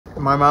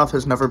My mouth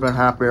has never been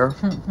happier.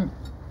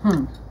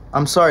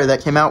 I'm sorry,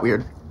 that came out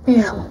weird.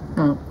 Yeah.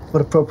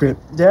 What appropriate.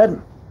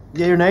 Dad,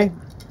 yay or nay?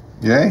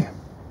 Yay?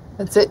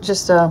 That's it,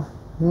 just a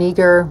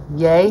meager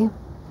yay?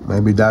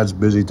 Maybe Dad's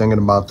busy thinking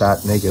about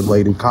that naked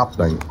lady cop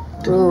thing.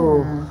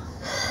 Ooh.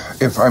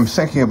 If I'm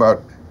thinking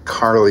about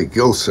Carly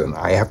Gilson,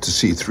 I have to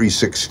see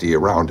 360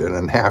 around it,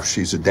 and half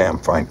she's a damn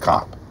fine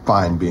cop.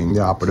 Fine being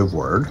the operative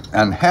word.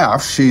 And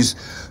half she's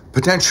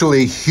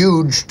potentially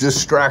huge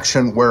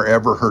distraction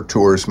wherever her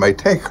tours may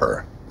take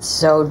her.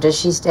 So does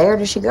she stay or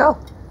does she go?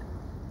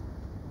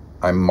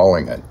 I'm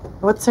mulling it.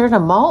 What's there to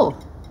mull?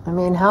 I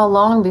mean, how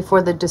long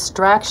before the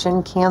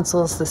distraction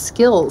cancels the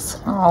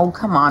skills? Oh,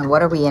 come on.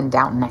 What are we in,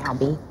 Downton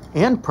Abbey?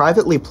 And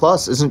Privately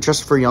Plus isn't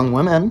just for young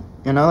women.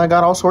 You know, they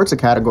got all sorts of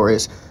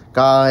categories.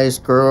 Guys,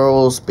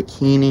 girls,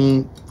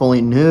 bikini,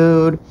 fully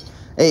nude.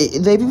 Hey,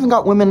 they've even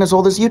got women as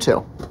old as you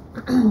two.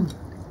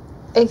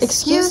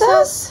 Excuse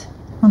us?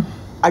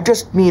 I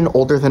just mean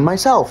older than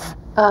myself.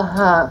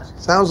 Uh-huh.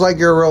 Sounds like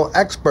you're a real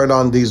expert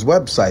on these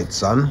websites,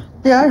 son.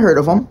 Yeah, I heard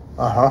of them.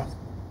 Uh-huh.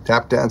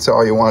 Tap dance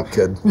all you want,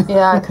 kid.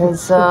 Yeah,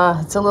 because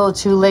it's a little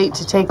too late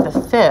to take the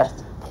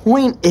fifth.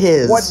 Point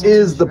is... What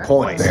is the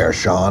point? There,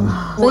 Sean.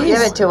 Please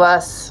give it to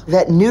us.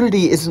 That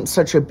nudity isn't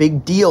such a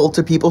big deal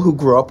to people who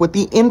grew up with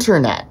the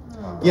internet.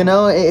 You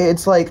know,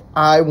 it's like,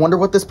 I wonder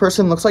what this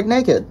person looks like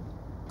naked.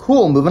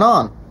 Cool, moving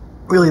on.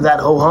 Really that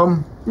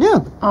ho-hum? Yeah.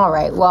 All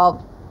right,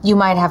 well, you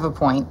might have a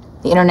point.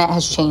 The internet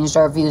has changed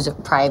our views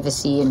of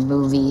privacy and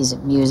movies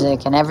and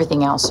music and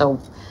everything else, so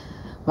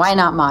why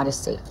not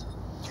modesty?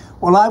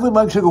 Well, I would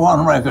like to go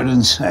on record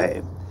and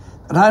say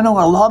that I know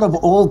a lot of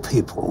old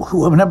people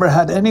who have never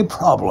had any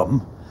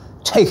problem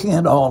taking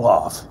it all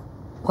off.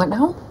 What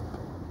now?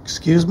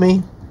 Excuse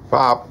me?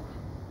 Pop,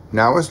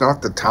 now is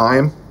not the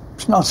time.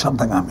 It's not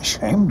something I'm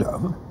ashamed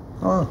of.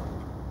 Oh.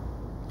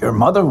 Your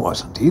mother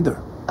wasn't either.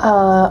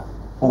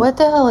 What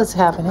the hell is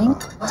happening?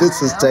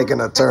 This is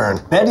taking a turn.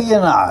 Betty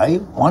and I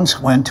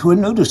once went to a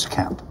nudist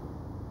camp.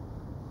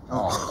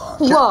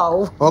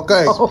 Whoa.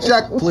 Okay,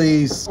 check,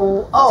 please.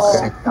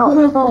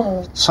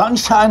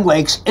 Sunshine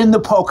Lakes in the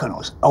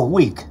Poconos. A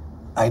week.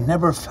 I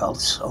never felt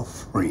so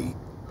free.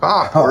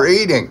 Pop, we're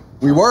eating.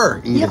 We were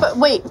eating. Yeah, but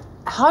wait,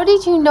 how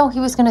did you know he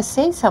was going to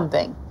say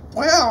something?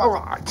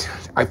 Well,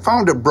 I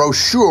found a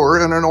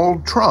brochure in an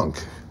old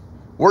trunk.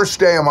 Worst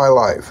day of my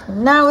life.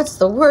 Now it's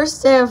the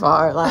worst day of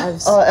our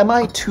lives. Am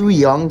I too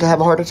young to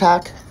have a heart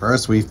attack?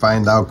 First, we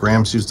find out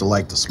Gramps used to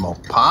like to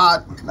smoke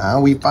pot.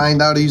 Now we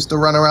find out he used to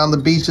run around the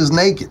beaches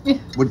naked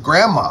with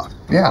Grandma.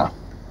 Yeah.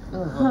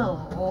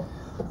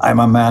 I'm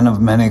a man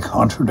of many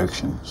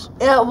contradictions.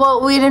 Yeah,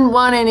 well, we didn't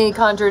want any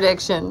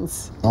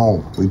contradictions.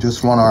 Oh, we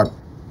just want our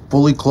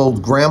fully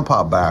clothed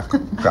Grandpa back.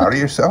 Proud of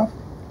yourself?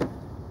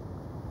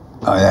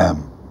 I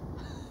am.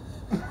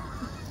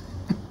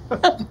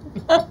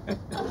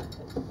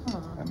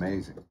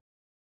 Amazing.